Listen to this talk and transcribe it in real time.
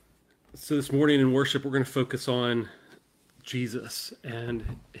So this morning in worship, we're going to focus on Jesus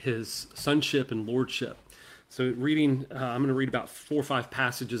and his sonship and lordship. So I'm going to read about 4 or 5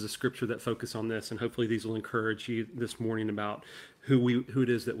 passages of scripture that focus on this, and hopefully these will encourage you this morning about who it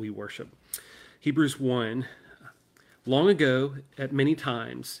is that we worship. Hebrews 1. Long ago, at many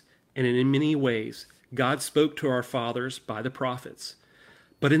times, and in many ways, God spoke to our fathers by the prophets.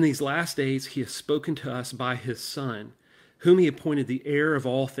 But in these last days, he has spoken to us by his Son, whom he appointed the heir of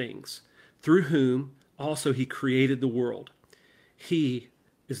all things, through whom also he created the world. He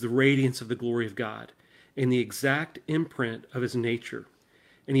is the radiance of the glory of God and the exact imprint of his nature,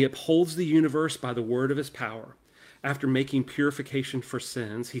 and he upholds the universe by the word of his power. After making purification for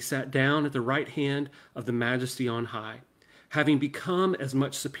sins, he sat down at the right hand of the Majesty on high, having become as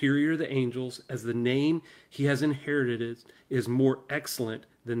much superior to the angels as the name he has inherited is more excellent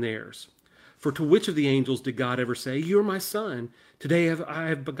than theirs. For to which of the angels did God ever say, "You are my son, today I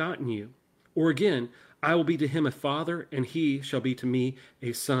have begotten you"? Or again, "I will be to him a father, and he shall be to me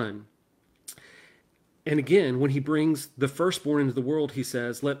a son"? And again, when he brings the firstborn into the world, he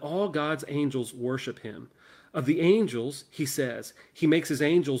says, "Let all God's angels worship him." Of the angels, he says, "He makes his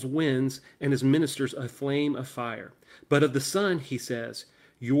angels winds and his ministers a flame of fire." But of the Son, he says,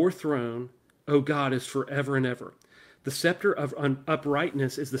 "Your throne, O God, is forever and ever. The scepter of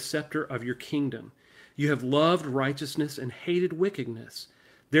uprightness is the scepter of your kingdom. You have loved righteousness and hated wickedness.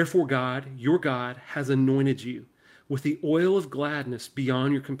 Therefore God, your God, has anointed you with the oil of gladness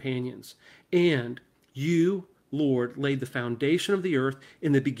beyond your companions. And you, Lord, laid the foundation of the earth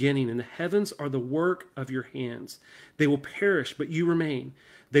in the beginning, and the heavens are the work of your hands. They will perish, but you remain.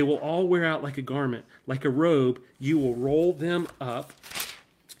 They will all wear out like a garment. Like a robe, you will roll them up.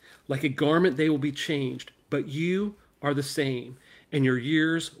 Like a garment, they will be changed. But you are the same, and your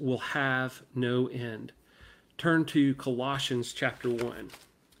years will have no end. Turn to Colossians chapter 1,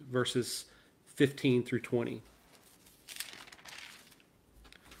 verses 15 through 20.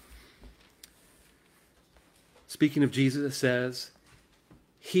 Speaking of Jesus, it says,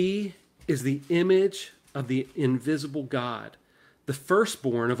 "He is the image of the invisible God, the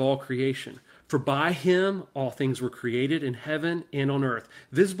firstborn of all creation. For by him all things were created in heaven and on earth,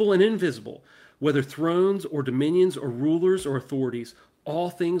 visible and invisible, whether thrones or dominions or rulers or authorities.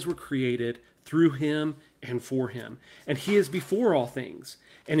 All things were created through him and for him. And he is before all things,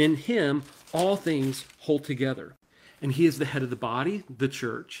 and in him all things hold together. And he is the head of the body, the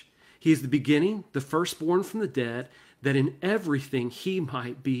church. He is the beginning, the firstborn from the dead, that in everything he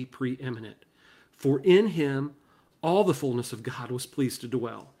might be preeminent. For in him all the fullness of God was pleased to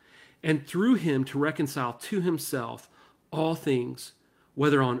dwell, and through him to reconcile to himself all things,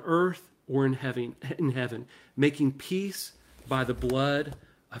 whether on earth or in heaven, making peace by the blood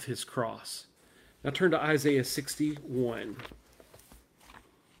of his cross." Now turn to Isaiah 61.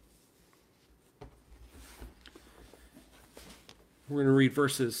 We're going to read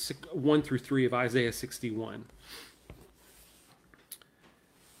verses 1 through 3 of Isaiah 61.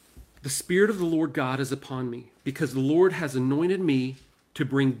 "The Spirit of the Lord God is upon me, because the Lord has anointed me to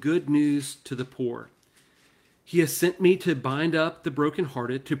bring good news to the poor. He has sent me to bind up the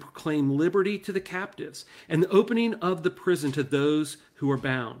brokenhearted, to proclaim liberty to the captives, and the opening of the prison to those who are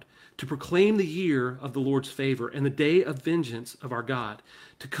bound, to proclaim the year of the Lord's favor and the day of vengeance of our God,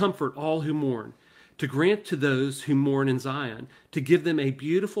 to comfort all who mourn, to grant to those who mourn in Zion, to give them a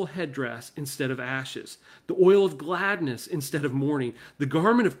beautiful headdress instead of ashes, the oil of gladness instead of mourning, the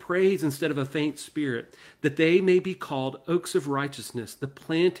garment of praise instead of a faint spirit, that they may be called oaks of righteousness, the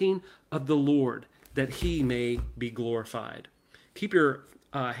planting of the Lord, that he may be glorified." Keep your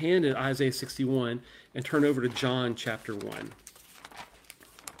hand in Isaiah 61 and turn over to John chapter 1.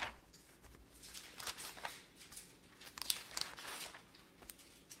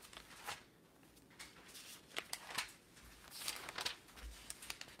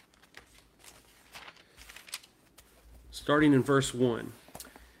 Starting in verse 1.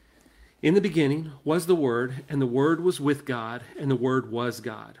 "In the beginning was the Word, and the Word was with God, and the Word was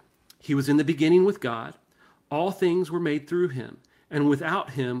God. He was in the beginning with God. All things were made through him, and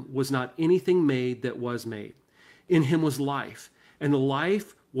without him was not anything made that was made. In him was life, and the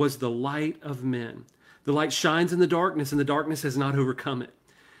life was the light of men. The light shines in the darkness, and the darkness has not overcome it.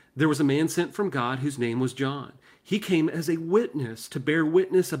 There was a man sent from God whose name was John. He came as a witness to bear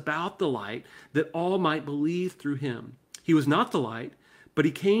witness about the light, that all might believe through him. He was not the light, but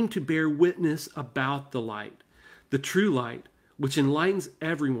he came to bear witness about the light. The true light, which enlightens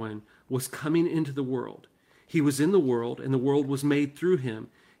everyone, was coming into the world. He was in the world, and the world was made through him,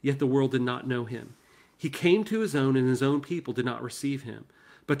 yet the world did not know him. He came to his own, and his own people did not receive him.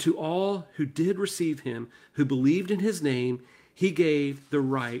 But to all who did receive him, who believed in his name, he gave the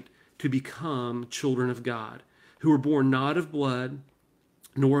right to become children of God, who were born not of blood,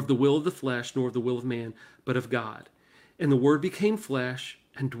 nor of the will of the flesh, nor of the will of man, but of God. And the Word became flesh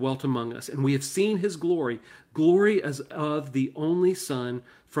and dwelt among us. And we have seen his glory, glory as of the only Son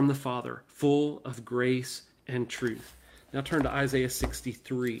from the Father, full of grace and truth. Now turn to Isaiah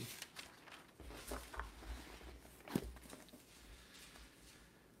 63.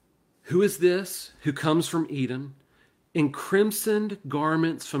 Who is this who comes from Edom, in crimsoned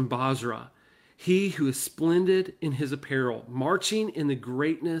garments from Basra, he who is splendid in his apparel, marching in the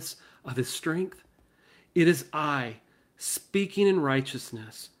greatness of his strength? It is I, speaking in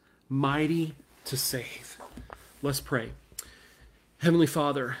righteousness, mighty to save. Let's pray. Heavenly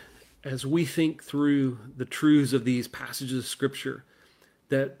Father, as we think through the truths of these passages of Scripture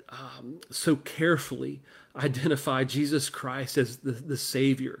that so carefully identify Jesus Christ as the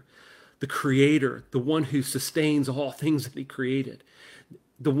Savior, the Creator, the one who sustains all things that he created,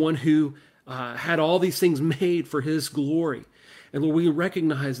 the one who had all these things made for his glory. And Lord, we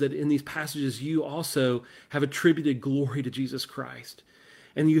recognize that in these passages, you also have attributed glory to Jesus Christ.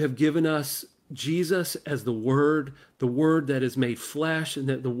 And you have given us Jesus as the Word that is made flesh, and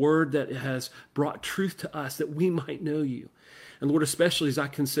that the Word that has brought truth to us that we might know you. And Lord, especially as I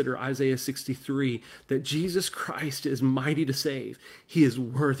consider Isaiah 63, that Jesus Christ is mighty to save. He is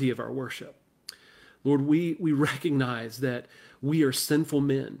worthy of our worship. Lord, we recognize that we are sinful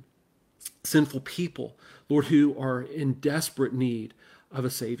men, sinful people, Lord, who are in desperate need of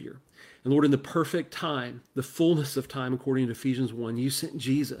a Savior. And Lord, in the perfect time, the fullness of time, according to Ephesians 1, you sent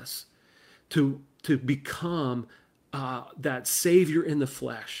Jesus to become that Savior in the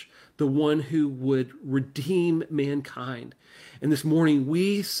flesh, the one who would redeem mankind. And this morning,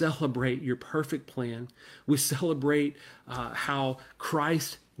 we celebrate your perfect plan. We celebrate how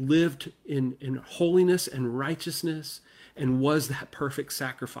Christ lived in holiness and righteousness and was that perfect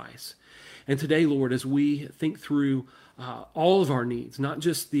sacrifice. And today, Lord, as we think through all of our needs, not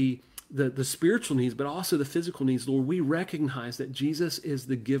just the spiritual needs, but also the physical needs, Lord, we recognize that Jesus is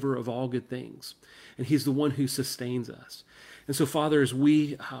the giver of all good things, and he's the one who sustains us. And so, Father, as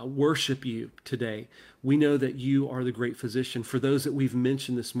we worship you today, we know that you are the great physician. For those that we've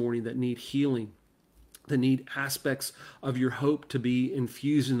mentioned this morning that need healing, that need aspects of your hope to be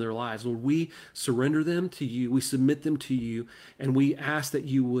infused in their lives, Lord, we surrender them to you, we submit them to you, and we ask that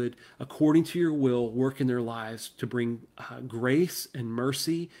you would, according to your will, work in their lives to bring grace and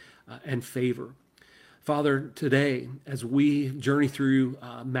mercy and favor. Father, today, as we journey through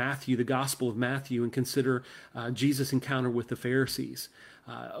Matthew, the Gospel of Matthew, and consider Jesus' encounter with the Pharisees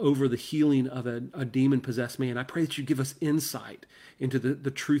over the healing of a demon-possessed man, I pray that you give us insight into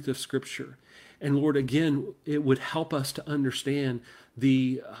the truth of Scripture. And Lord, again, it would help us to understand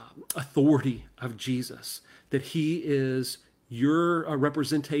the authority of Jesus, that he is your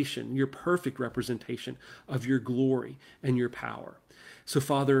representation, your perfect representation of your glory and your power. So,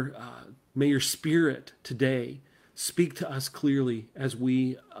 Father, may your Spirit today speak to us clearly as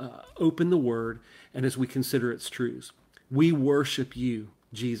we open the Word and as we consider its truths. We worship you,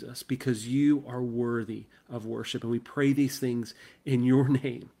 Jesus, because you are worthy of worship. And we pray these things in your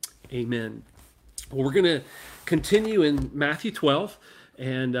name. Amen. Well, we're going to continue in Matthew 12.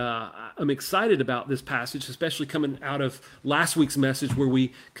 And I'm excited about this passage, especially coming out of last week's message where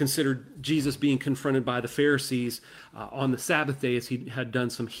we considered Jesus being confronted by the Pharisees on the Sabbath day as he had done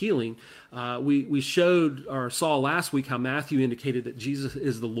some healing. We showed or saw last week how Matthew indicated that Jesus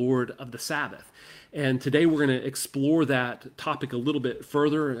is the Lord of the Sabbath. And today we're going to explore that topic a little bit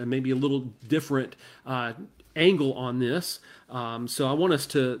further and maybe a little different angle on this. So I want us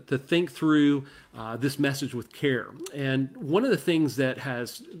to think through this message with care. And one of the things that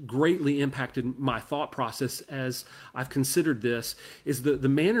has greatly impacted my thought process as I've considered this is the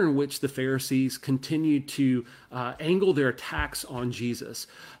manner in which the Pharisees continued to angle their attacks on Jesus.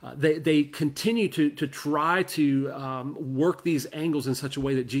 They continue to try to work these angles in such a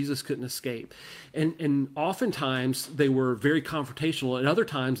way that Jesus couldn't escape. And oftentimes they were very confrontational, and other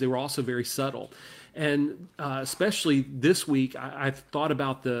times they were also very subtle. And especially this week, I've thought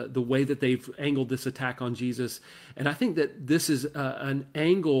about the way that they've angled this attack on Jesus. And I think that this is an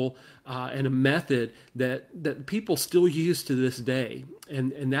angle and a method that people still use to this day.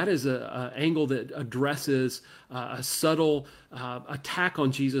 And that is an angle that addresses a subtle attack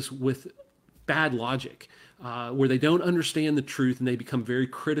on Jesus with bad logic. Where they don't understand the truth and they become very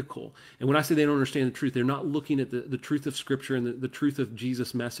critical. And when I say they don't understand the truth, they're not looking at the truth of Scripture and the truth of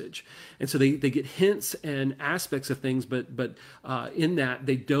Jesus' message. And so they get hints and aspects of things, but in that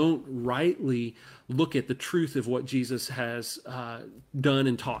they don't rightly look at the truth of what Jesus has done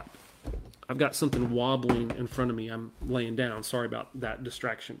and taught. I've got something wobbling in front of me. I'm laying down. Sorry about that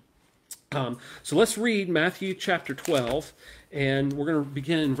distraction. So let's read Matthew chapter 12, and we're going to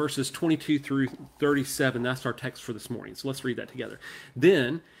begin in verses 22 through 37. That's our text for this morning. So let's read that together.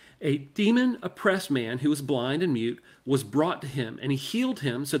 Then a demon-oppressed man who was blind and mute was brought to him, and he healed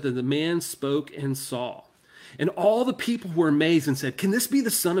him so that the man spoke and saw. And all the people were amazed and said, "Can this be the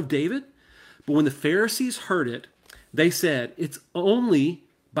son of David?" But when the Pharisees heard it, they said, "It's only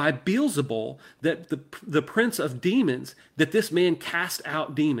by Beelzebul, that the prince of demons, that this man cast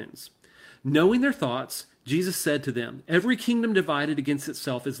out demons." Knowing their thoughts, Jesus said to them, "Every kingdom divided against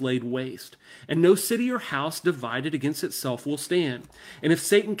itself is laid waste, and no city or house divided against itself will stand. And if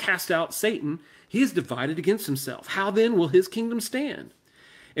Satan cast out Satan, he is divided against himself. How then will his kingdom stand?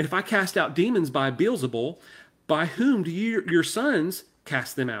 And if I cast out demons by Beelzebul, by whom do your sons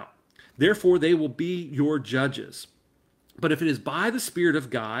cast them out? Therefore they will be your judges. But if it is by the Spirit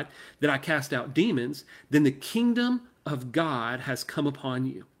of God that I cast out demons, then the kingdom of God has come upon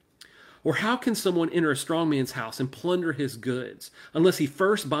you. Or how can someone enter a strong man's house and plunder his goods, unless he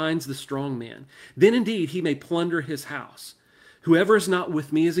first binds the strong man? Then indeed he may plunder his house. Whoever is not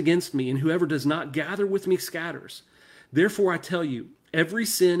with me is against me, and whoever does not gather with me scatters. Therefore I tell you, every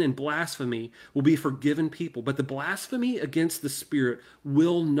sin and blasphemy will be forgiven people, but the blasphemy against the Spirit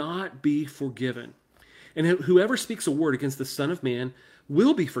will not be forgiven. And whoever speaks a word against the Son of Man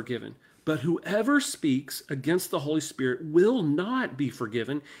will be forgiven. But whoever speaks against the Holy Spirit will not be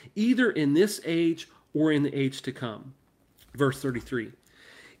forgiven, either in this age or in the age to come. Verse 33,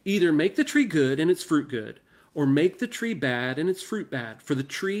 either make the tree good and its fruit good, or make the tree bad and its fruit bad, for the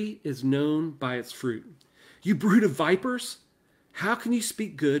tree is known by its fruit. You brood of vipers, how can you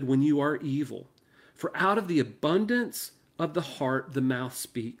speak good when you are evil? For out of the abundance of the heart the mouth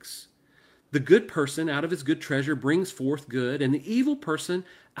speaks. The good person out of his good treasure brings forth good, and the evil person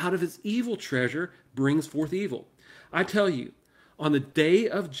out of his evil treasure brings forth evil. I tell you, on the day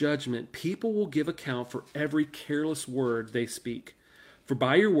of judgment, people will give account for every careless word they speak. For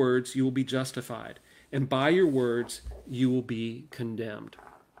by your words you will be justified, and by your words you will be condemned.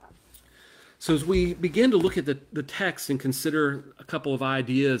 So as we begin to look at the text and consider a couple of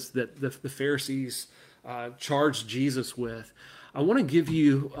ideas that the Pharisees charged Jesus with, I want to give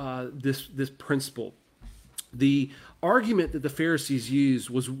you this principle. The argument that the Pharisees used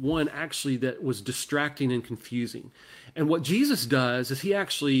was one actually that was distracting and confusing. And what Jesus does is he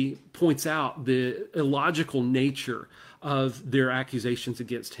actually points out the illogical nature of their accusations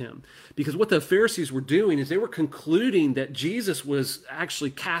against him. Because what the Pharisees were doing is they were concluding that Jesus was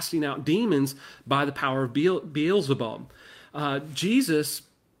actually casting out demons by the power of Beelzebub. Jesus,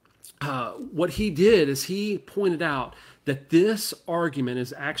 what he did is he pointed out that this argument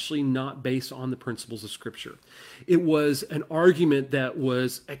is actually not based on the principles of Scripture. It was an argument that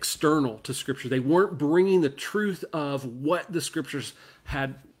was external to Scripture. They weren't bringing the truth of what the Scriptures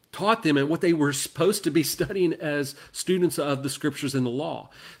had taught them and what they were supposed to be studying as students of the Scriptures and the law.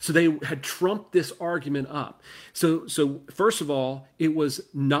 So they had trumped this argument up. So first of all, it was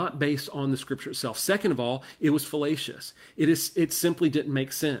not based on the Scripture itself. Second of all, it was fallacious. It simply didn't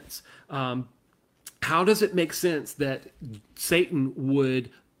make sense. How does it make sense that Satan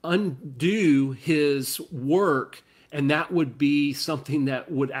would undo his work and that would be something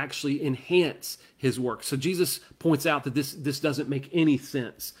that would actually enhance his work? So Jesus points out that this doesn't make any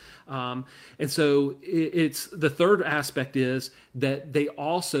sense. And so it's the third aspect is that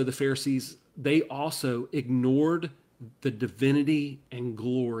the Pharisees, they also ignored the divinity and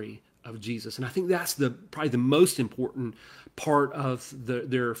glory of Jesus. And I think that's probably the most important part of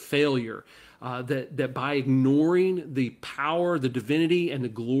their failure. That by ignoring the power, the divinity, and the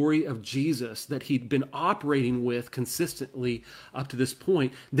glory of Jesus that he'd been operating with consistently up to this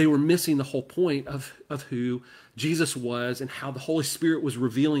point, they were missing the whole point of who Jesus was and how the Holy Spirit was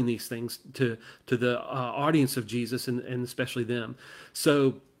revealing these things to the audience of Jesus and especially them.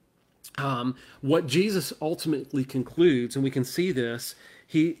 So what Jesus ultimately concludes, and we can see this,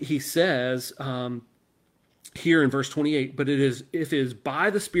 he says, here in verse 28, but if it is by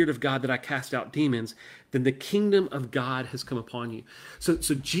the Spirit of God that I cast out demons, then the kingdom of God has come upon you. So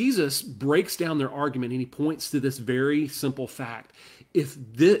Jesus breaks down their argument and he points to this very simple fact.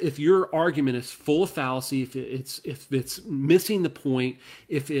 If your argument is full of fallacy, if it's missing the point,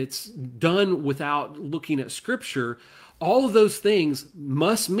 if it's done without looking at Scripture, all of those things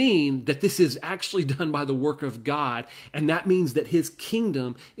must mean that this is actually done by the work of God, and that means that his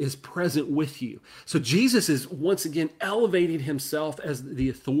kingdom is present with you. So Jesus is once again elevating himself as the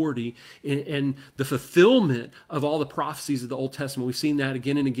authority and the fulfillment of all the prophecies of the Old Testament. We've seen that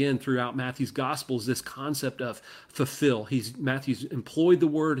again and again throughout Matthew's Gospels, this concept of fulfill. Matthew's employed the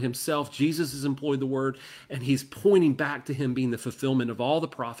word himself, Jesus has employed the word, and he's pointing back to him being the fulfillment of all the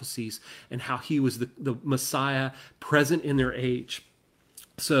prophecies and how he was the Messiah present in their age.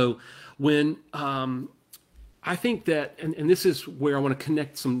 So when I think that, and this is where I want to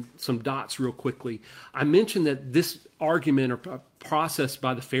connect some dots real quickly. I mentioned that this argument or process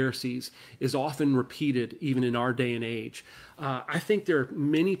by the Pharisees is often repeated even in our day and age. I think there are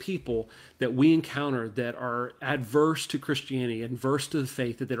many people that we encounter that are adverse to Christianity, adverse to the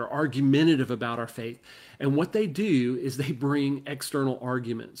faith, that are argumentative about our faith. And what they do is they bring external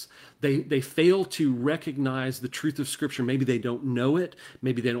arguments. They fail to recognize the truth of Scripture. Maybe they don't know it.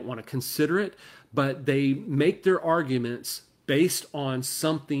 Maybe they don't want to consider it. But they make their arguments based on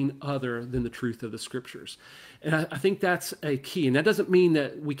something other than the truth of the Scriptures. And I think that's a key. And that doesn't mean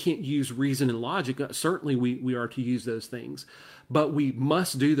that we can't use reason and logic. Certainly we are to use those things. But we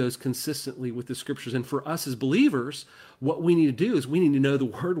must do those consistently with the Scriptures. And for us as believers, what we need to do is we need to know the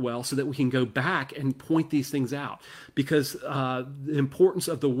Word well so that we can go back and point these things out. Because the importance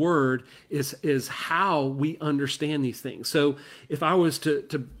of the Word is how we understand these things. So if I was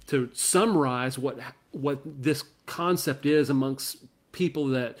to summarize what this concept is amongst people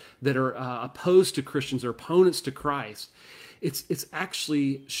that are opposed to Christians or opponents to Christ, it's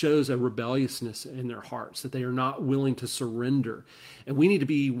actually shows a rebelliousness in their hearts, that they are not willing to surrender. And we need to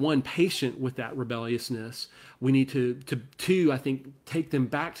be, one, patient with that rebelliousness. We need to two, I think, take them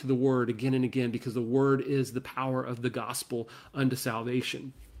back to the Word again and again, because the Word is the power of the gospel unto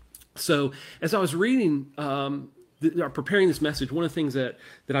salvation. So as I was reading, preparing this message, one of the things that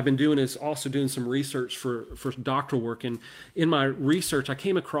I've been doing is also doing some research for doctoral work. And in my research, I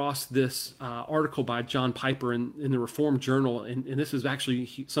came across this article by John Piper in the Reformed Journal. And this is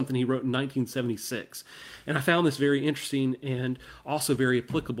actually something he wrote in 1976. And I found this very interesting and also very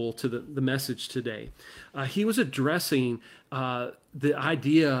applicable to the message today. He was addressing the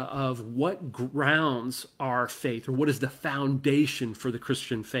idea of what grounds our faith, or what is the foundation for the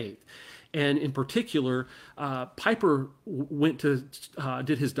Christian faith. And in particular, Piper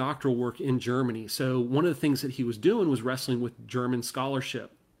did his doctoral work in Germany. So one of the things that he was doing was wrestling with German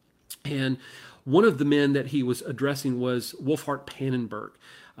scholarship. And one of the men that he was addressing was Wolfhart Pannenberg.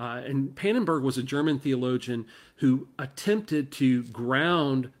 And Pannenberg was a German theologian who attempted to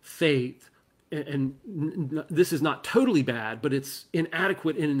ground faith. And this is not totally bad, but it's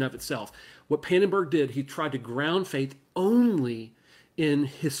inadequate in and of itself. What Pannenberg did, he tried to ground faith only in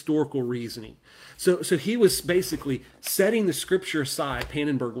historical reasoning. So he was basically setting the Scripture aside,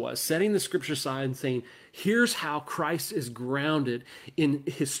 Pannenberg was, setting the Scripture aside and saying, here's how Christ is grounded in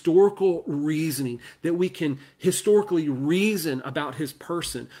historical reasoning, that we can historically reason about his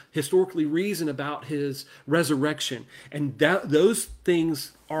person, historically reason about his resurrection. And those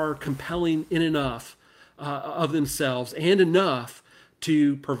things are compelling in enough of themselves, and enough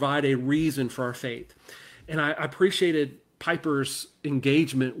to provide a reason for our faith. And I appreciated Piper's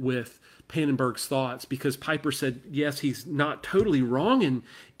engagement with Pannenberg's thoughts, because Piper said, yes, he's not totally wrong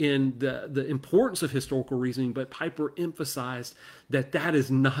in the importance of historical reasoning, but Piper emphasized that is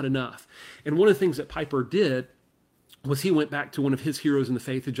not enough. And one of the things that Piper did was he went back to one of his heroes in the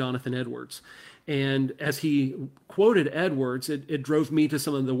faith, Jonathan Edwards. And as he quoted Edwards, it drove me to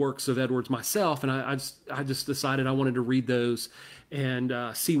some of the works of Edwards myself, and I just decided I wanted to read those and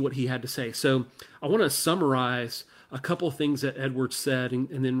see what he had to say. So I want to summarize a couple of things that Edwards said,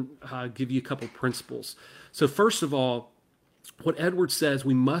 and then give you a couple of principles. So first of all, what Edwards says,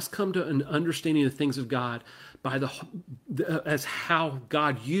 we must come to an understanding of the things of God by as how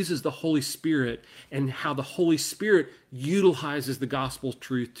God uses the Holy Spirit, and how the Holy Spirit utilizes the gospel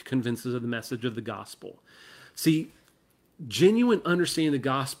truth to convince us of the message of the gospel. See, genuine understanding of the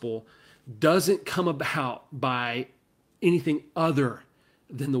gospel doesn't come about by anything other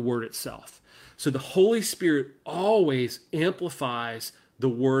than the word itself. So the Holy Spirit always amplifies the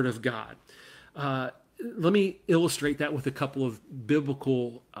Word of God. Let me illustrate that with a couple of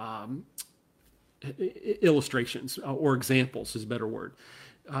biblical illustrations, or examples is a better word.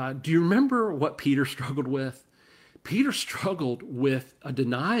 Do you remember what Peter struggled with? Peter struggled with a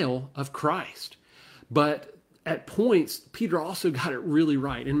denial of Christ. But at points, Peter also got it really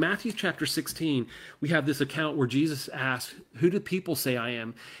right. In Matthew chapter 16, we have this account where Jesus asked, who do people say I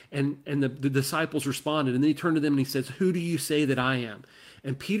am? And the disciples responded, and then he turned to them and he says, who do you say that I am?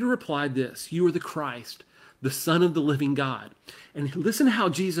 And Peter replied this, you are the Christ, the Son of the living God. And listen to how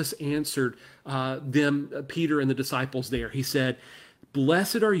Jesus answered Peter and the disciples there. He said,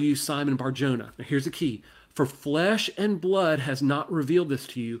 "Blessed are you, Simon Bar-Jonah." Now here's the key. "For flesh and blood has not revealed this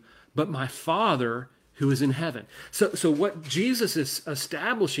to you, but my Father who is in heaven." So what Jesus is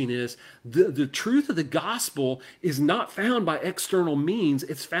establishing is the truth of the gospel is not found by external means.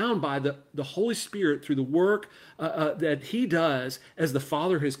 It's found by the Holy Spirit through the work that he does as the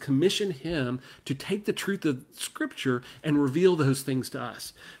Father has commissioned him to take the truth of Scripture and reveal those things to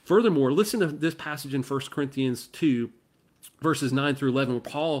us. Furthermore, listen to this passage in 1 Corinthians 2, verses 9 through 11, where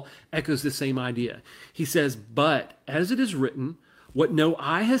Paul echoes the same idea. He says, "But as it is written, what no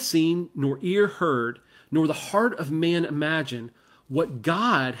eye has seen, nor ear heard, nor the heart of man imagined, what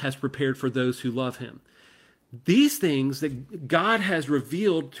God has prepared for those who love him. These things that God has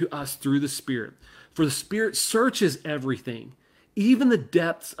revealed to us through the Spirit. For the Spirit searches everything, even the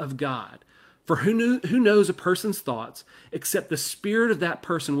depths of God. For who knows a person's thoughts except the spirit of that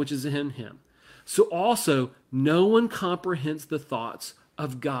person which is in him? So also, no one comprehends the thoughts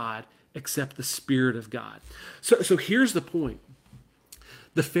of God except the Spirit of God." So here's the point.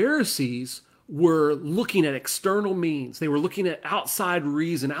 The Pharisees were looking at external means. They were looking at outside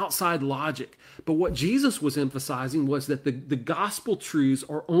reason, outside logic. But what Jesus was emphasizing was that the gospel truths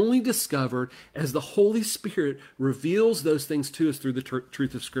are only discovered as the Holy Spirit reveals those things to us through the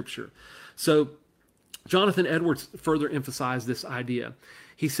truth of Scripture. So Jonathan Edwards further emphasized this idea.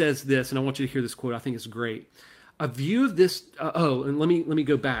 He says this, and I want you to hear this quote. I think it's great. "A view of this." And let me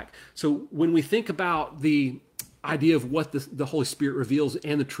go back. So when we think about the idea of what the Holy Spirit reveals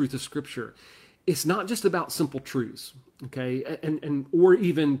and the truth of Scripture, it's not just about simple truths, okay, and or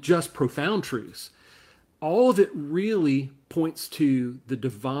even just profound truths. All of it really points to the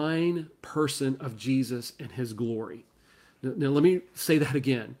divine person of Jesus and his glory. Now let me say that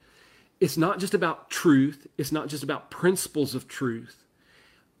again. It's not just about truth. It's not just about principles of truth.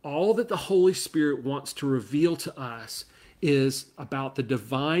 All that the Holy Spirit wants to reveal to us is about the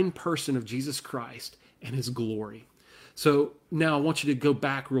divine person of Jesus Christ and his glory. So now I want you to go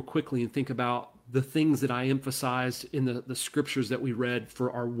back real quickly and think about the things that I emphasized in the scriptures that we read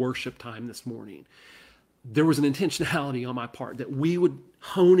for our worship time this morning. There was an intentionality on my part that we would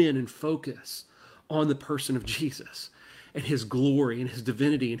hone in and focus on the person of Jesus and his glory and his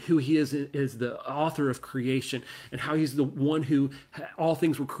divinity and who he is the author of creation and how he's the one who all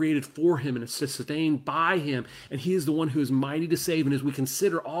things were created for him and is sustained by him. And he is the one who is mighty to save. And as we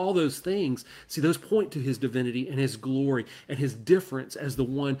consider all those things, see, those point to his divinity and his glory and his difference as the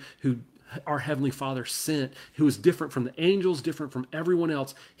one who our Heavenly Father sent, who is different from the angels, different from everyone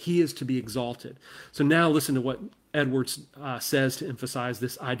else. He is to be exalted. So now listen to what Edwards says to emphasize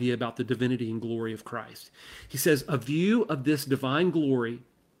this idea about the divinity and glory of Christ. He says, "A view of this divine glory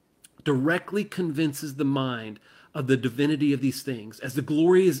directly convinces the mind of the divinity of these things, as the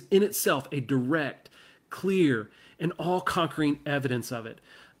glory is in itself a direct, clear, and all-conquering evidence of it,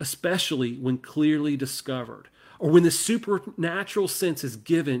 especially when clearly discovered, or when the supernatural sense is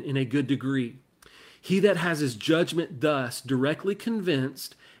given in a good degree. He that has his judgment thus directly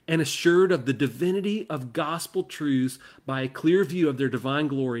convinced and assured of the divinity of gospel truths by a clear view of their divine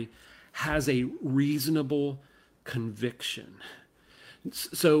glory has a reasonable conviction."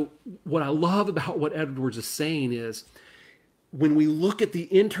 So what I love about what Edwards is saying is, when we look at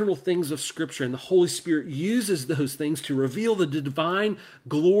the internal things of Scripture and the Holy Spirit uses those things to reveal the divine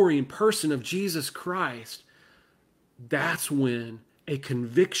glory and person of Jesus Christ, that's when a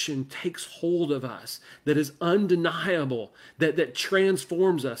conviction takes hold of us that is undeniable, that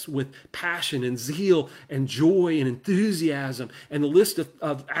transforms us with passion and zeal and joy and enthusiasm. And the list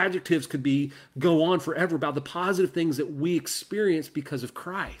of adjectives could go on forever about the positive things that we experience because of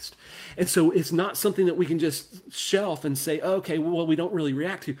Christ. And so it's not something that we can just shelf and say, okay, well, we don't really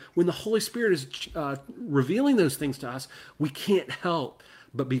react to. When the Holy Spirit is revealing those things to us, we can't help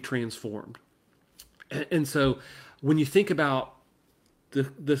but be transformed. And so when you think about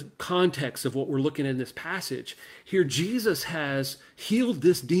the context of what we're looking at in this passage, here Jesus has healed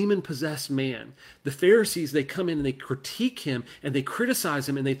this demon-possessed man. The Pharisees, they come in and they critique him and they criticize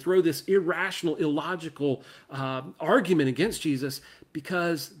him and they throw this irrational, illogical argument against Jesus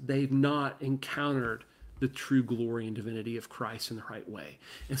because they've not encountered the true glory and divinity of Christ in the right way.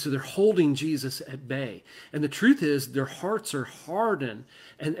 And so they're holding Jesus at bay. And the truth is their hearts are hardened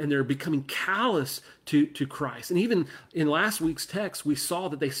and they're becoming callous to Christ. And even in last week's text, we saw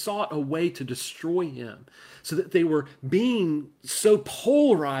that they sought a way to destroy him, so that they were being so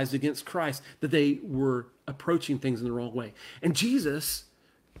polarized against Christ that they were approaching things in the wrong way. And Jesus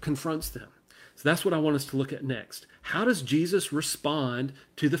confronts them. So that's what I want us to look at next. How does Jesus respond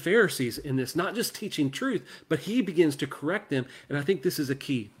to the Pharisees in this? Not just teaching truth, but he begins to correct them. And I think this is a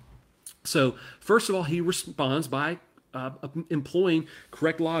key. So first of all, he responds by employing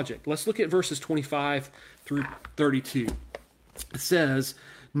correct logic. Let's look at verses 25 through 32. It says,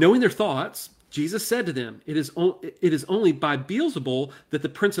 knowing their thoughts, Jesus said to them, it is only by Beelzebul, that the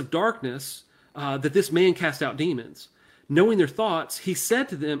prince of darkness, that this man cast out demons. Knowing their thoughts, he said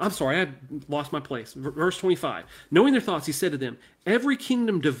to them, I'm sorry, I lost my place. Verse 25. Knowing their thoughts, he said to them, every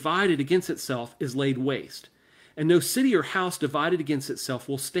kingdom divided against itself is laid waste, and no city or house divided against itself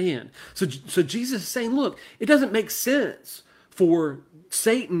will stand. So Jesus is saying, look, it doesn't make sense for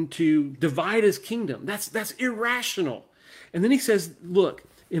Satan to divide his kingdom. That's irrational. And then he says, look,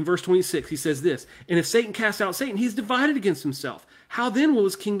 in verse 26, he says this, and if Satan casts out Satan, he's divided against himself. How then will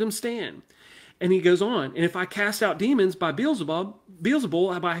his kingdom stand? And he goes on, and if I cast out demons by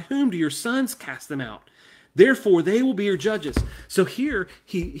Beelzebul, by whom do your sons cast them out? Therefore, they will be your judges. So here,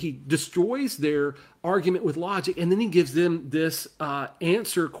 he destroys their argument with logic, and then he gives them this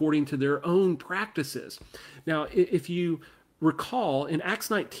answer according to their own practices. Now, if you recall, in Acts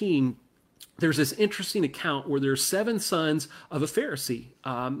 19, there's this interesting account where there's 7 sons of a Pharisee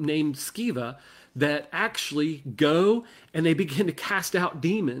named Sceva that actually go and they begin to cast out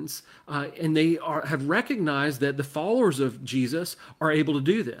demons, and they have recognized that the followers of Jesus are able to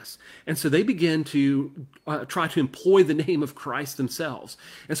do this. And so they begin to try to employ the name of Christ themselves.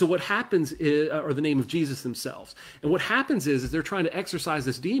 And so what happens is, or the name of Jesus themselves. And what happens is they're trying to exorcise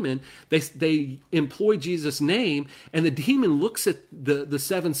this demon. They employ Jesus' name, and the demon looks at the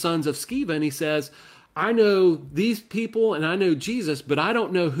 7 sons of Sceva and he says, I know these people and I know Jesus, but I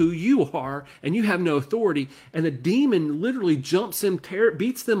don't know who you are, and you have no authority. And the demon literally jumps them,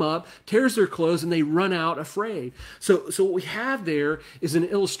 beats them up, tears their clothes, and they run out afraid. So what we have there is an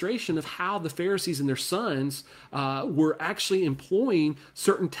illustration of how the Pharisees and their sons were actually employing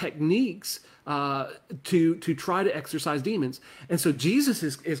certain techniques to try to exorcise demons. And so Jesus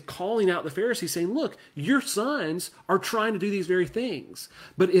is calling out the Pharisees saying, look, your sons are trying to do these very things.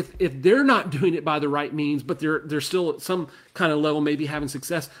 But if they're not doing it by the right means, but they're still at some kind of level maybe having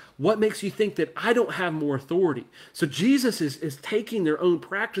success, what makes you think that I don't have more authority? So Jesus is taking their own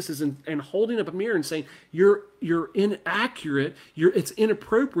practices and holding up a mirror and saying, you're inaccurate, it's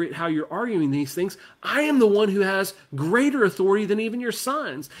inappropriate how you're arguing these things. I am the one who has greater authority than even your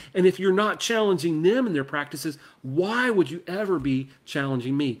sons. And if you're not challenging them in their practices, why would you ever be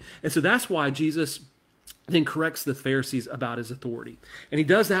challenging me? And so that's why Jesus then corrects the Pharisees about his authority. And he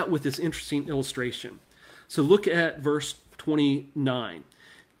does that with this interesting illustration. So look at verse 29.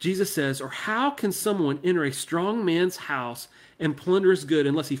 Jesus says, or how can someone enter a strong man's house and plunder his good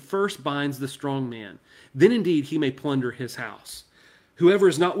unless he first binds the strong man? Then indeed he may plunder his house. Whoever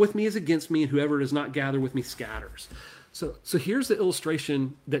is not with me is against me, and whoever does not gather with me scatters. So here's the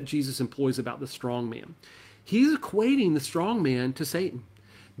illustration that Jesus employs about the strong man. He's equating the strong man to Satan.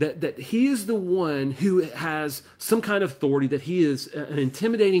 That he is the one who has some kind of authority, that he is an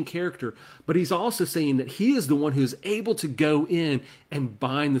intimidating character, but he's also saying that he is the one who is able to go in and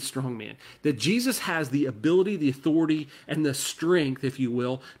bind the strong man. That Jesus has the ability, the authority, and the strength, if you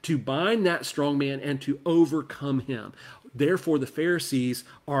will, to bind that strong man and to overcome him. Therefore, the Pharisees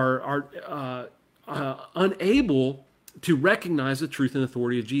are unable to recognize the truth and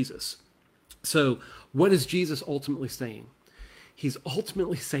authority of Jesus. So what is Jesus ultimately saying? He's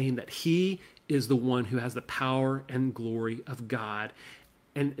ultimately saying that he is the one who has the power and glory of God,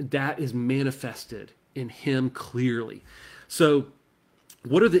 and that is manifested in him clearly. So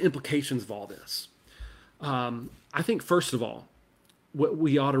what are the implications of all this? I think, first of all, what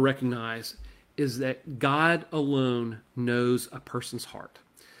we ought to recognize is that God alone knows a person's heart.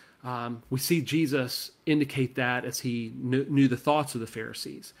 We see Jesus indicate that as he knew the thoughts of the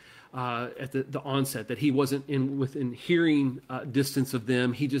Pharisees. At the onset, that he wasn't within hearing distance of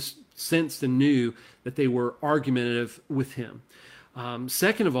them. He just sensed and knew that they were argumentative with him.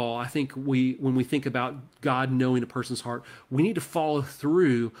 Second of all, I think when we think about God knowing a person's heart, we need to follow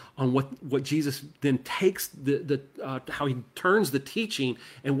through on what Jesus then takes how he turns the teaching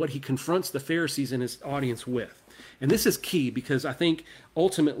and what he confronts the Pharisees and his audience with. And this is key, because I think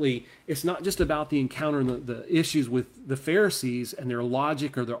ultimately it's not just about the encounter and the issues with the Pharisees and their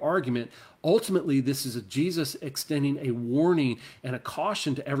logic or their argument. Ultimately, this is Jesus extending a warning and a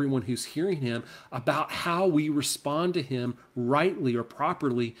caution to everyone who's hearing him about how we respond to him rightly or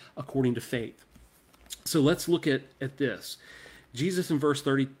properly according to faith. So let's look at this. Jesus in verse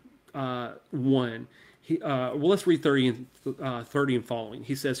 31, let's read 30 and following.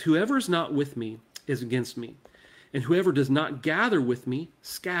 He says, whoever is not with me is against me, and whoever does not gather with me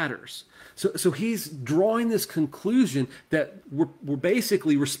scatters. So he's drawing this conclusion that we're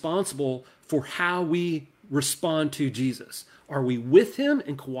basically responsible for how we respond to Jesus. Are we with him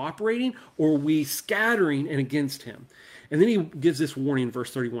and cooperating, or are we scattering and against him? And then he gives this warning in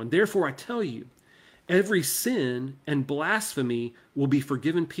verse 31. Therefore I tell you, every sin and blasphemy will be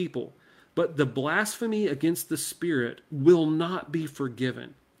forgiven people, but the blasphemy against the Spirit will not be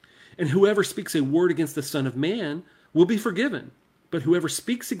forgiven. And whoever speaks a word against the Son of Man will be forgiven, but whoever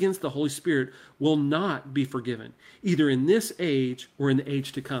speaks against the Holy Spirit will not be forgiven, either in this age or in the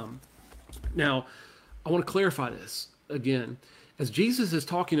age to come. Now, I want to clarify this again. As Jesus is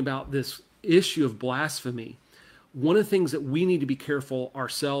talking about this issue of blasphemy, one of the things that we need to be careful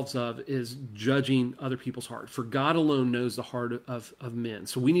ourselves of is judging other people's hearts. For God alone knows the heart of men.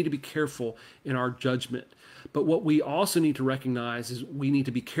 So we need to be careful in our judgment. But what we also need to recognize is we need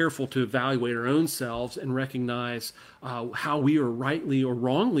to be careful to evaluate our own selves and recognize how we are rightly or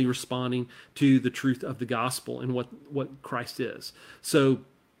wrongly responding to the truth of the gospel and what Christ is. So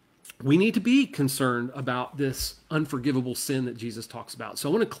we need to be concerned about this unforgivable sin that Jesus talks about. So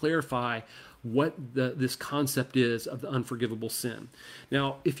I want to clarify what this concept is of the unforgivable sin.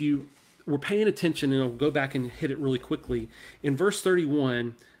 Now, if you were paying attention, and I'll go back and hit it really quickly, in verse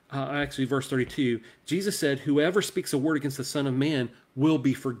 31, actually verse 32, Jesus said, whoever speaks a word against the Son of Man will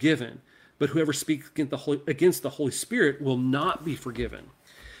be forgiven, but whoever speaks against the Holy Spirit will not be forgiven.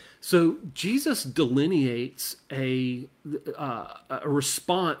 So Jesus delineates a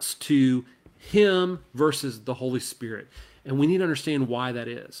response to him versus the Holy Spirit, and we need to understand why that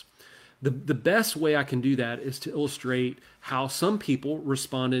is. The best way I can do that is to illustrate how some people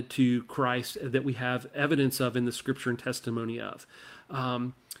responded to Christ that we have evidence of in the Scripture and testimony of.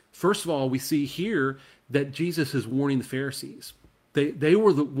 First of all, we see here that Jesus is warning the Pharisees. They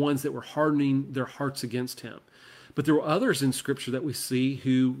were the ones that were hardening their hearts against him. But there were others in Scripture that we see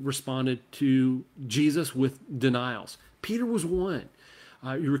who responded to Jesus with denials. Peter was one.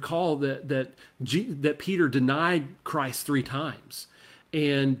 You recall that Peter denied Christ 3 times,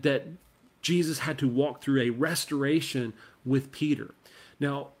 and that Jesus had to walk through a restoration with Peter.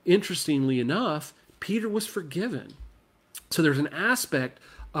 Now, interestingly enough, Peter was forgiven. So there's an aspect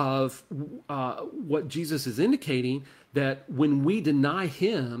of what Jesus is indicating that when we deny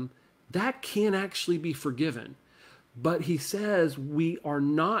him, that can actually be forgiven. But he says we are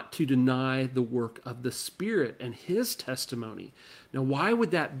not to deny the work of the Spirit and his testimony. Now, why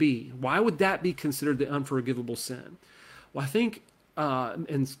would that be? Why would that be considered the unforgivable sin? Well, I think,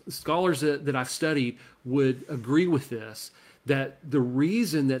 and scholars that I've studied would agree with this, that the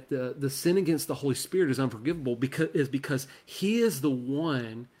reason that the sin against the Holy Spirit is unforgivable is because he is the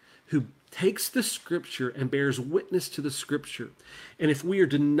one who takes the Scripture and bears witness to the Scripture. And if we are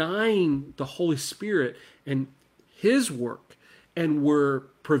denying the Holy Spirit and his work, and we're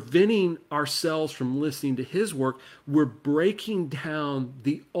preventing ourselves from listening to his work, we're breaking down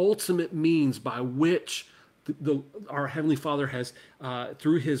the ultimate means by which our Heavenly Father has,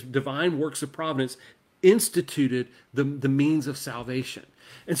 through his divine works of providence, instituted the means of salvation.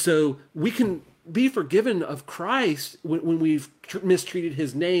 And so we can be forgiven of Christ when we've mistreated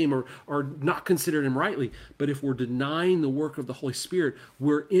his name or not considered him rightly. But if we're denying the work of the Holy Spirit,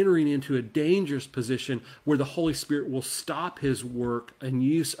 we're entering into a dangerous position where the Holy Spirit will stop his work and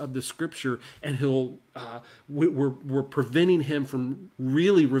use of the Scripture, and we're preventing him from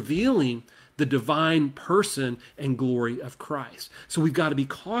really revealing the divine person and glory of Christ. So we've got to be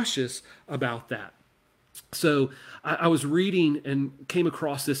cautious about that. So I was reading and came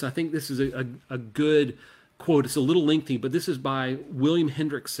across this. I think this is a good quote. It's a little lengthy, but this is by William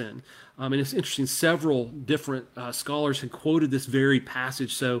Hendrickson. And it's interesting. Several different scholars had quoted this very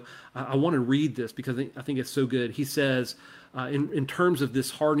passage. So I want to read this because I think it's so good. He says, in terms of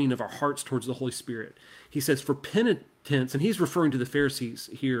this hardening of our hearts towards the Holy Spirit, he says, for penitence, and he's referring to the Pharisees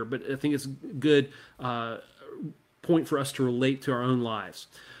here, but I think it's a good point for us to relate to our own lives.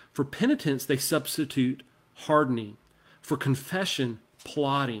 For penitence, they substitute hardening. For confession,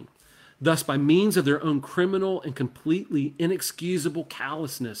 plotting. Thus, by means of their own criminal and completely inexcusable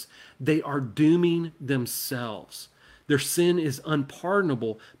callousness, they are dooming themselves. Their sin is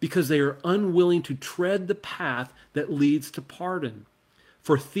unpardonable because they are unwilling to tread the path that leads to pardon.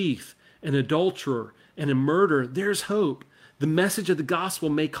 For thief, an adulterer, and a murderer, there's hope. The message of the gospel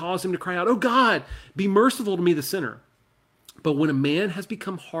may cause him to cry out, "Oh God, be merciful to me, the sinner." But when a man has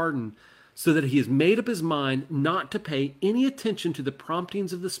become hardened so that he has made up his mind not to pay any attention to the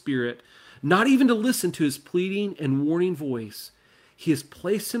promptings of the Spirit, not even to listen to his pleading and warning voice, he has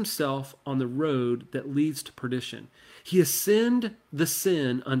placed himself on the road that leads to perdition. He has sinned the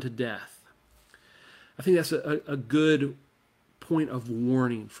sin unto death. I think that's a good point of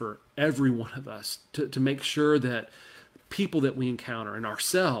warning for every one of us to make sure that people that we encounter and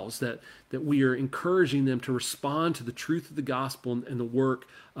ourselves, that we are encouraging them to respond to the truth of the gospel and the work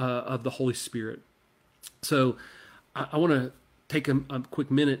of the Holy Spirit. So I want to take a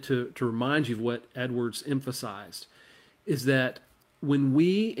quick minute to remind you of what Edwards emphasized, is that when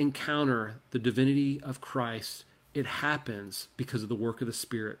we encounter the divinity of Christ, it happens because of the work of the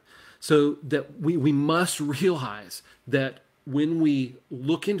Spirit. So that we must realize that when we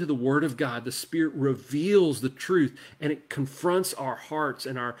look into the Word of God, the Spirit reveals the truth, and it confronts our hearts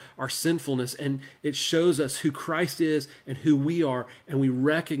and our sinfulness, and it shows us who Christ is and who we are, and we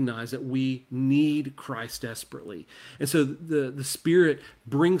recognize that we need Christ desperately. And so the Spirit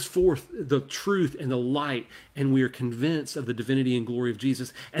brings forth the truth and the light, and we are convinced of the divinity and glory of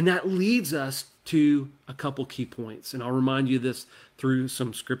Jesus. And that leads us to a couple key points, and I'll remind you this through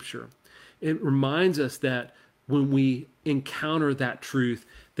some scripture. It reminds us that when we encounter that truth,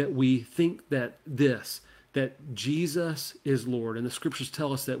 that we think that Jesus is Lord. And the scriptures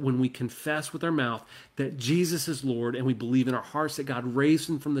tell us that when we confess with our mouth that Jesus is Lord, and we believe in our hearts that God raised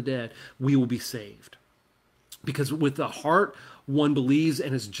him from the dead, we will be saved. Because with the heart, one believes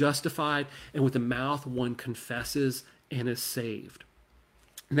and is justified, and with the mouth, one confesses and is saved.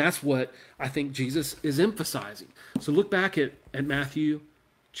 And that's what I think Jesus is emphasizing. So look back at Matthew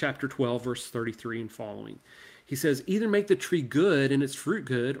chapter 12, verse 33 and following. He says, either make the tree good and its fruit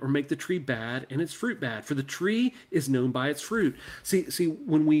good, or make the tree bad and its fruit bad. For the tree is known by its fruit. See,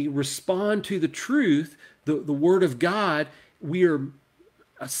 when we respond to the truth, the word of God, we are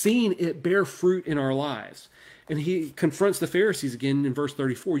seeing it bear fruit in our lives. And he confronts the Pharisees again in verse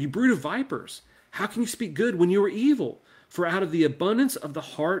 34. You brood of vipers, how can you speak good when you are evil? For out of the abundance of the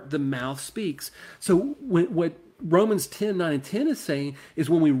heart, the mouth speaks. So what Romans 10, 9, and 10 is saying is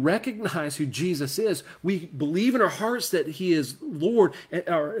when we recognize who Jesus is, we believe in our hearts that he is Lord,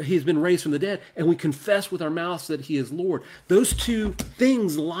 or he has been raised from the dead, and we confess with our mouths that he is Lord. Those two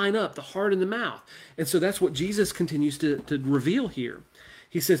things line up, the heart and the mouth. And so that's what Jesus continues to reveal here.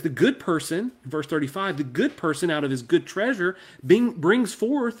 He says the good person, verse 35, the good person out of his good treasure brings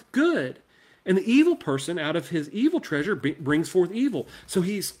forth good. And the evil person out of his evil treasure brings forth evil. So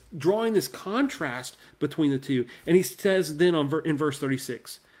he's drawing this contrast between the two. And he says then in verse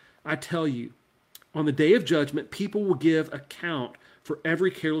 36, I tell you, on the day of judgment, people will give account for every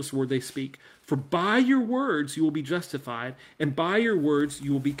careless word they speak. For by your words you will be justified, and by your words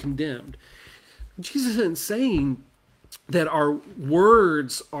you will be condemned. Jesus isn't saying that our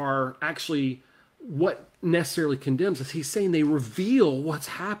words are actually what necessarily condemns us. He's saying they reveal what's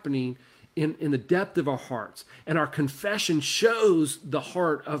happening in the depth of our hearts. And our confession shows the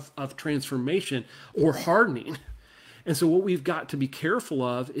heart of transformation or hardening. And so what we've got to be careful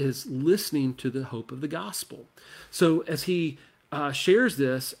of is listening to the hope of the gospel. So as he shares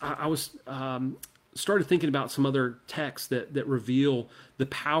this, I was started thinking about some other texts that reveal the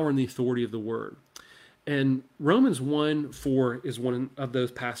power and the authority of the word. And Romans 1:4 is one of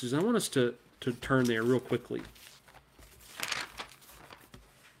those passages. I want us to turn there real quickly.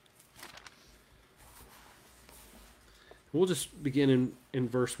 We'll just begin in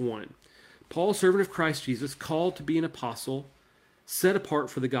verse 1. Paul, servant of Christ Jesus, called to be an apostle, set apart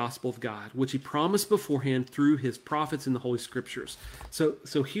for the gospel of God, which he promised beforehand through his prophets in the Holy Scriptures.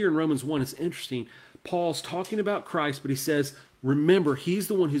 So here in Romans 1, it's interesting. Paul's talking about Christ, but he says, remember, he's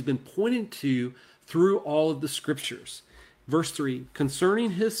the one who's been pointed to through all of the Scriptures. Verse 3,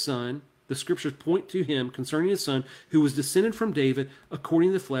 concerning his son, the Scriptures point to him concerning his son, who was descended from David according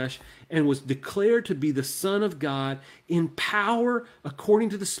to the flesh, and was declared to be the Son of God in power according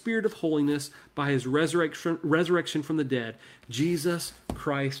to the Spirit of holiness by his resurrection from the dead, Jesus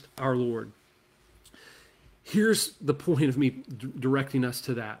Christ our Lord. Here's the point of me directing us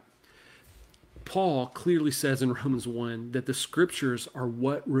to that. Paul clearly says in Romans 1 that the Scriptures are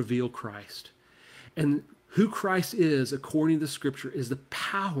what reveal Christ. And who Christ is, according to the Scripture, is the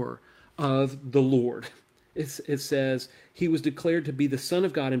power of the Lord. It says, he was declared to be the Son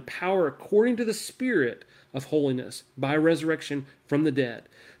of God in power according to the Spirit of holiness by resurrection from the dead.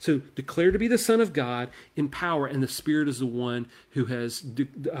 So declared to be the Son of God in power, and the Spirit is the one who has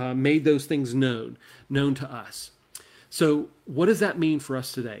made those things known to us. So what does that mean for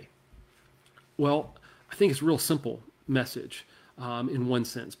us today? Well, I think it's a real simple message in one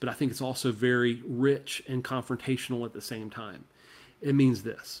sense, but I think it's also very rich and confrontational at the same time. It means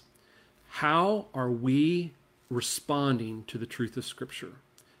this. How are we responding to the truth of Scripture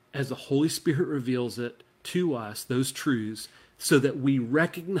as the Holy Spirit reveals it to us, those truths, so that we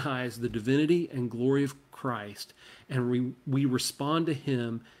recognize the divinity and glory of Christ and we respond to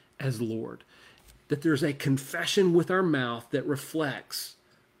him as Lord? that there's a confession with our mouth that reflects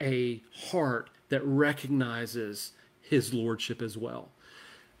a heart that recognizes his lordship as well,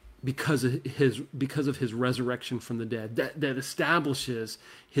 because of his resurrection from the dead, that establishes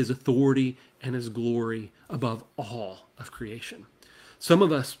his authority and his glory above all of creation. Some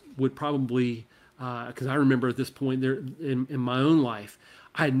of us would probably, because I remember at this point there in my own life,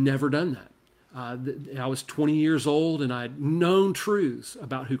 I had never done that. I was 20 years old and I'd known truths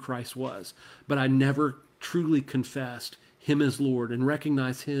about who Christ was, but I never truly confessed him as Lord and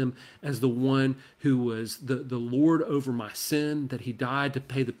recognized him as the one who was the Lord over my sin, that he died to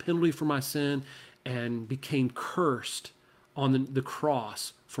pay the penalty for my sin and became cursed on the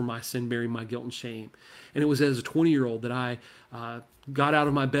cross for my sin, bearing my guilt and shame. And it was as a 20-year-old that I got out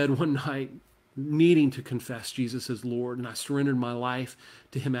of my bed one night needing to confess Jesus as Lord, and I surrendered my life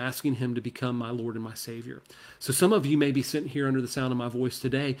to him, asking him to become my Lord and my Savior. So some of you may be sitting here under the sound of my voice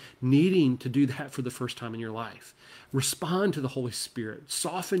today needing to do that for the first time in your life. Respond to the Holy Spirit.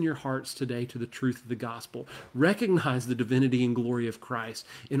 Soften your hearts today to the truth of the gospel. Recognize the divinity and glory of Christ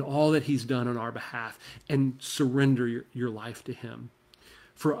in all that he's done on our behalf, and surrender your life to him.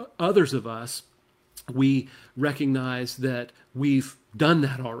 For others of us, we recognize that we've done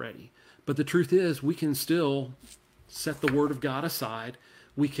that already. But the truth is, we can still set the Word of God aside.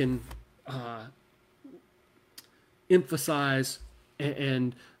 We can emphasize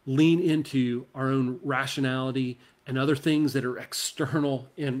and lean into our own rationality and other things that are external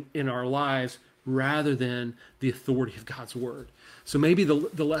in our lives rather than the authority of God's Word. So maybe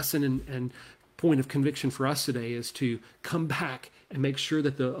the lesson and point of conviction for us today is to come back and make sure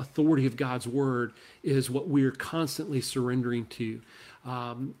that the authority of God's Word is what we're constantly surrendering to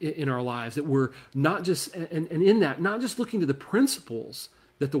in our lives, that we're not just, and in that, not just looking to the principles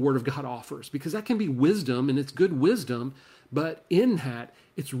that the Word of God offers, because that can be wisdom and it's good wisdom, but in that,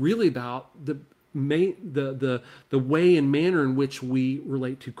 it's really about the way and manner in which we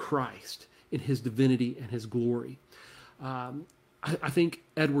relate to Christ in his divinity and his glory. I think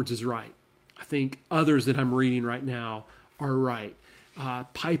Edwards is right. I think others that I'm reading right now are right.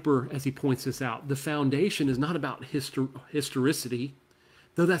 Piper, as he points this out, the foundation is not about historicity,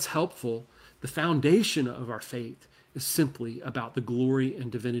 though that's helpful. The foundation of our faith is simply about the glory and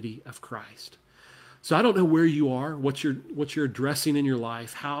divinity of Christ. So I don't know where you are, what you're addressing in your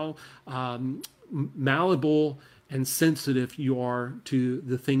life, how malleable and sensitive you are to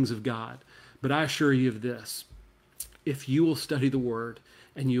the things of God. But I assure you of this: if you will study the Word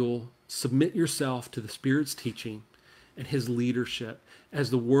and you'll submit yourself to the Spirit's teaching and his leadership, as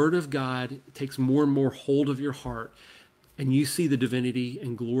the Word of God takes more and more hold of your heart, and you see the divinity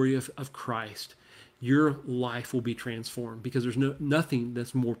and glory of Christ, your life will be transformed, because there's nothing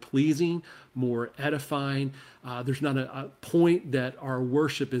that's more pleasing, more edifying. There's not a point that our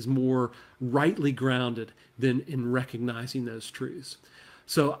worship is more rightly grounded than in recognizing those truths.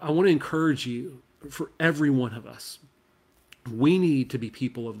 So I want to encourage you, for every one of us, we need to be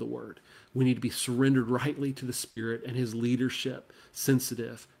people of the Word. We need to be surrendered rightly to the Spirit and his leadership,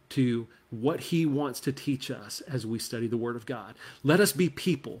 sensitive to what he wants to teach us as we study the Word of God. Let us be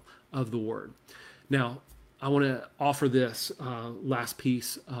people of the Word. Now, I want to offer this last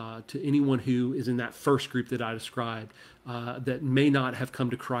piece to anyone who is in that first group that I described that may not have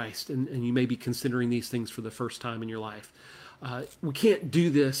come to Christ, and you may be considering these things for the first time in your life. We can't do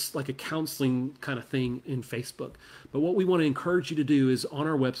this like a counseling kind of thing in Facebook, but what we want to encourage you to do is on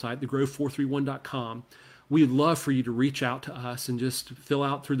our website, thegrove431.com, we'd love for you to reach out to us and just fill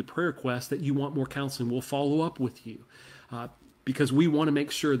out through the prayer request that you want more counseling. We'll follow up with you because we want to make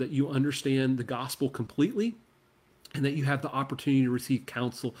sure that you understand the gospel completely and that you have the opportunity to receive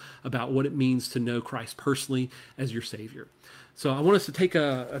counsel about what it means to know Christ personally as your Savior. So I want us to take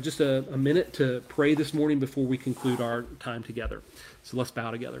just a minute to pray this morning before we conclude our time together. So let's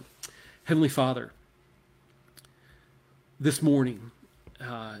bow together. Heavenly Father, this morning,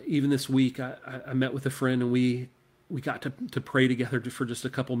 even this week, I met with a friend and we got to pray together for just a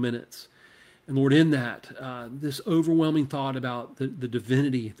couple minutes. And Lord, in that, this overwhelming thought about the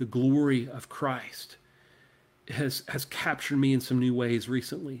divinity, the glory of Christ has captured me in some new ways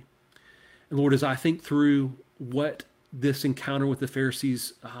recently. And Lord, as I think through what this encounter with the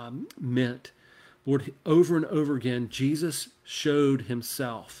Pharisees meant, Lord, over and over again, Jesus showed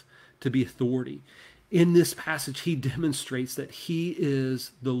himself to be authority. In this passage, he demonstrates that he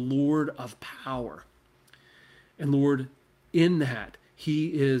is the Lord of power. And Lord, in that, he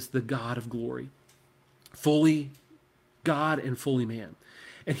is the God of glory, fully God and fully man.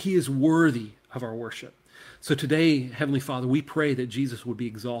 And he is worthy of our worship. So today, Heavenly Father, we pray that Jesus would be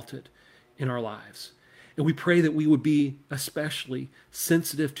exalted in our lives. And we pray that we would be especially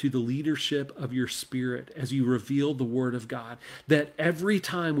sensitive to the leadership of your Spirit as you reveal the Word of God. That every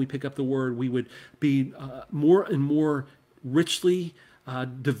time we pick up the Word, we would be more and more richly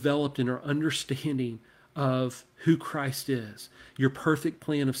developed in our understanding of who Christ is, your perfect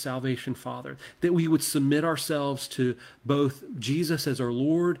plan of salvation, Father. That we would submit ourselves to both Jesus as our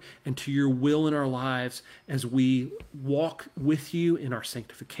Lord and to your will in our lives as we walk with you in our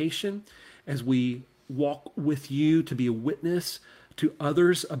sanctification, as we walk with you to be a witness to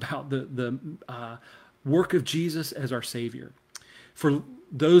others about the work of Jesus as our Savior. For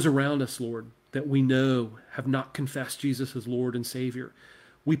those around us, Lord, that we know have not confessed Jesus as Lord and Savior,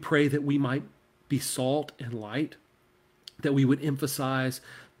 we pray that we might be salt and light, that we would emphasize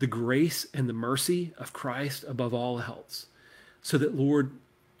the grace and the mercy of Christ above all else, so that, Lord,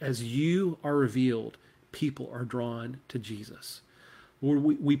 as you are revealed, people are drawn to Jesus. Lord,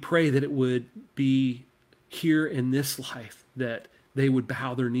 we pray that it would be here in this life that they would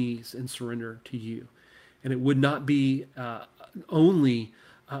bow their knees and surrender to you. And it would not be only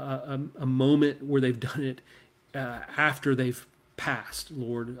a moment where they've done it after they've passed,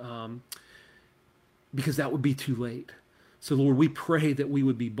 Lord, because that would be too late. So, Lord, we pray that we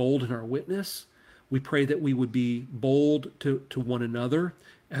would be bold in our witness. We pray that we would be bold to one another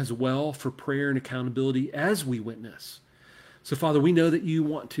as well for prayer and accountability as we witness. So, Father, we know that you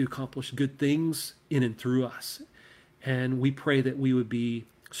want to accomplish good things in and through us. And we pray that we would be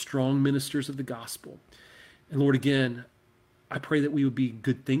strong ministers of the gospel. And Lord, again, I pray that we would be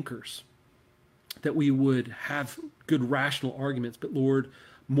good thinkers, that we would have good rational arguments. But Lord,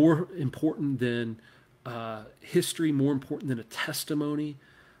 more important than history, more important than a testimony,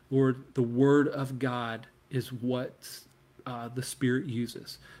 Lord, the Word of God is what the Spirit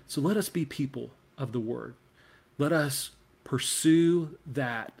uses. So let us be people of the Word. Let us pursue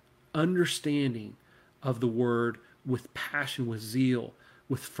that understanding of the Word with passion, with zeal,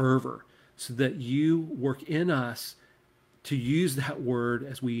 with fervor, so that you work in us to use that Word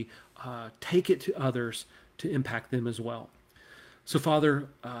as we take it to others to impact them as well. So, Father,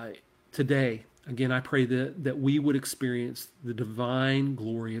 today, again, I pray that we would experience the divine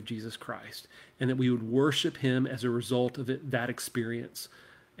glory of Jesus Christ, and that we would worship him as a result of that experience,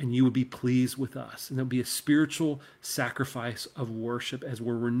 and you would be pleased with us. And there'll be a spiritual sacrifice of worship as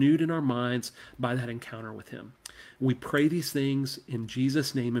we're renewed in our minds by that encounter with him. We pray these things in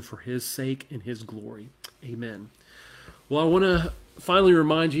Jesus' name and for his sake and his glory. Amen. Well, I want to finally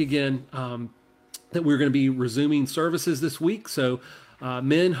remind you again that we're going to be resuming services this week. So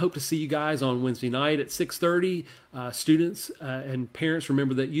men, hope to see you guys on Wednesday night at 6:30. Students and parents,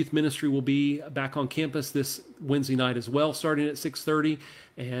 remember that youth ministry will be back on campus this Wednesday night as well, starting at 6:30.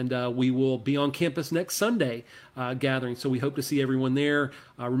 And we will be on campus next Sunday gathering. So we hope to see everyone there.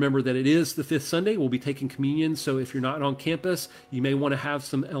 Remember that it is the fifth Sunday. We'll be taking communion. So if you're not on campus, you may want to have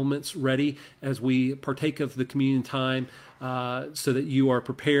some elements ready as we partake of the communion time so that you are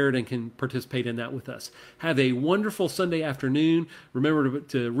prepared and can participate in that with us. Have a wonderful Sunday afternoon. Remember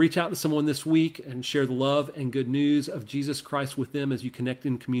to reach out to someone this week and share the love and good news of Jesus Christ with them as you connect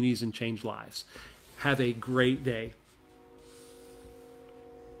in communities and change lives. Have a great day.